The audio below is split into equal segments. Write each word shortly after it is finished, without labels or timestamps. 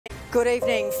Good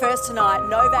evening. First tonight,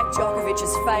 Novak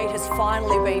Djokovic's fate has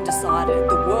finally been decided.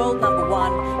 The world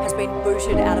 #1 has been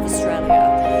booted out of Australia.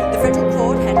 The federal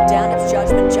court handed down its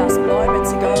judgment just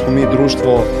moments ago. Smo mi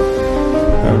društvo,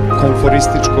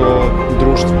 konforističko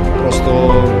društvo. Prosto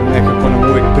nekako nam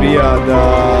uvijek prija da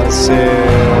se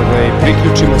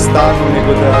priključimo stanu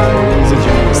nego da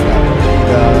izađemo na stanu.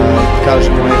 Da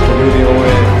kažemo, eto ljudi, ovo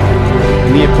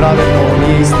nije pravedno,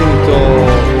 nije istinito,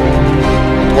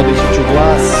 podići ću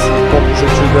glas, pokušat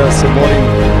ću da se borim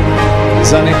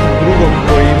za nekog drugog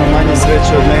koji ima manje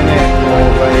sreće od mene.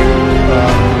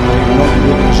 Mnogi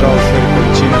ljudi, nažalost, velika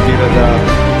većina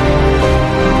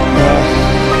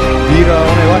bira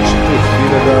onaj lakši put,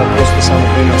 bira da prosto samo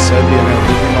brine o sebi, a ne o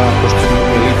drugima, pošto smo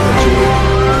elita, će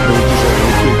da utiže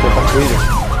elitu i to tako ide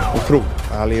u krug.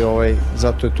 Ali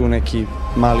zato je tu neki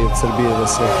mali od Srbije da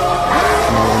se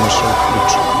malo umeša u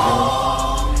priču.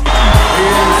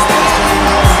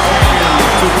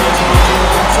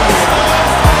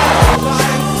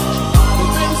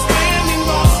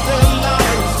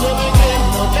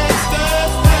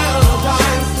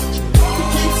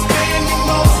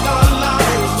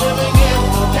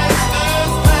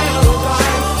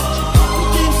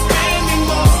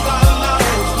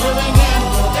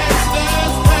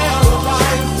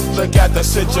 The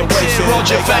situation.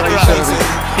 Roger Federer,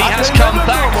 he has come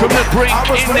back from the brink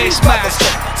in this match,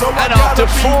 and after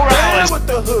 4 hours.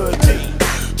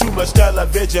 Too much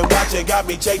television watching got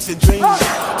me chasing dreams.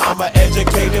 I'm an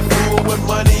educated fool with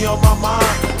money on my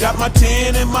mind. Got my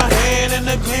tin in my hand and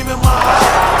the gleam in my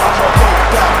eye.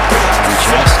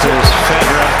 Just as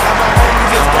Federer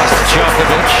asked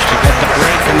Djokovic to get the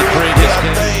break in the previous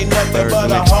game. There's the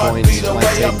next point,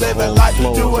 might take the whole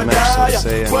flow of the match, so to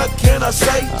say, and what can I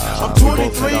say? I'm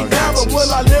 23 now, but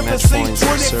will I live to see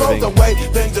 24 the way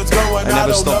things is going? I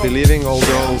never stopped believing,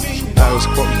 although I was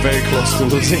very close to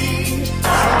losing.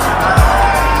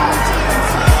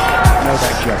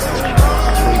 Novak Djokovic,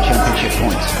 3 championship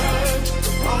points.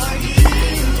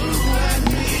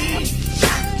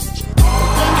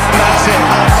 That's it.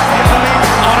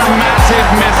 On a massive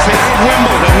message,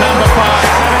 Wimbledon #5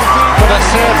 for the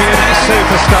Serbian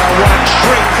superstar. What a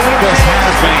treat this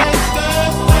has been.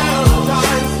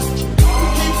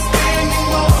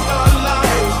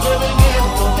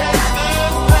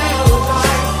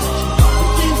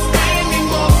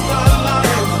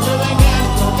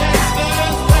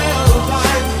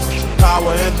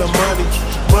 The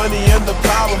money and the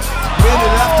power,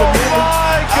 minute after minute,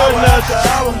 hour after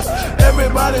hour.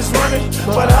 Everybody's running,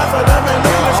 but half of them ain't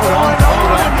know what's going on.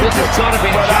 This has got to be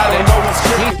a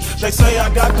challenge. They say I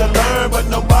got to learn, but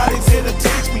nobody's here to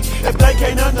teach me. If they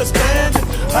can't understand it,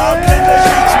 how can they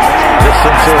teach me?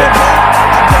 Listen to it.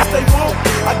 I guess they won't,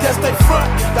 I guess they front.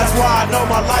 That's why I know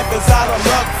my life is out of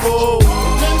luck, fool.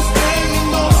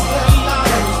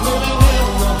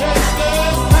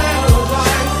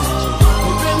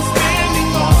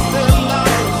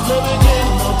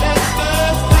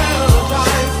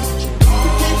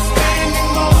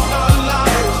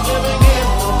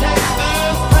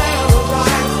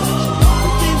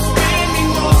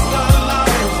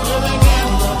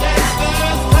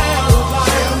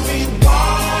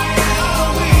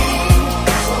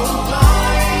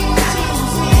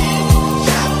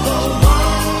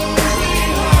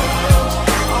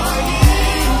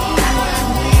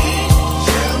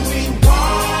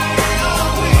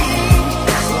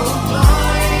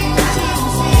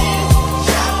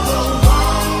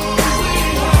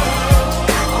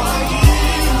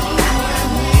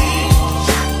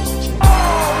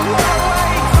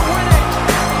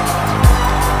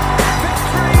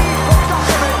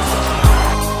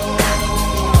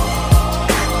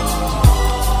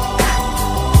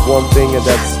 One thing, and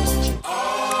that's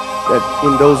that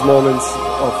in those moments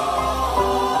of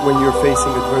when you're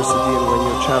facing adversity and when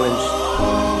you're challenged,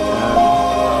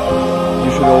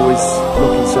 you should always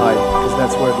look inside, because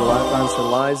that's where the answer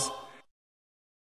lies.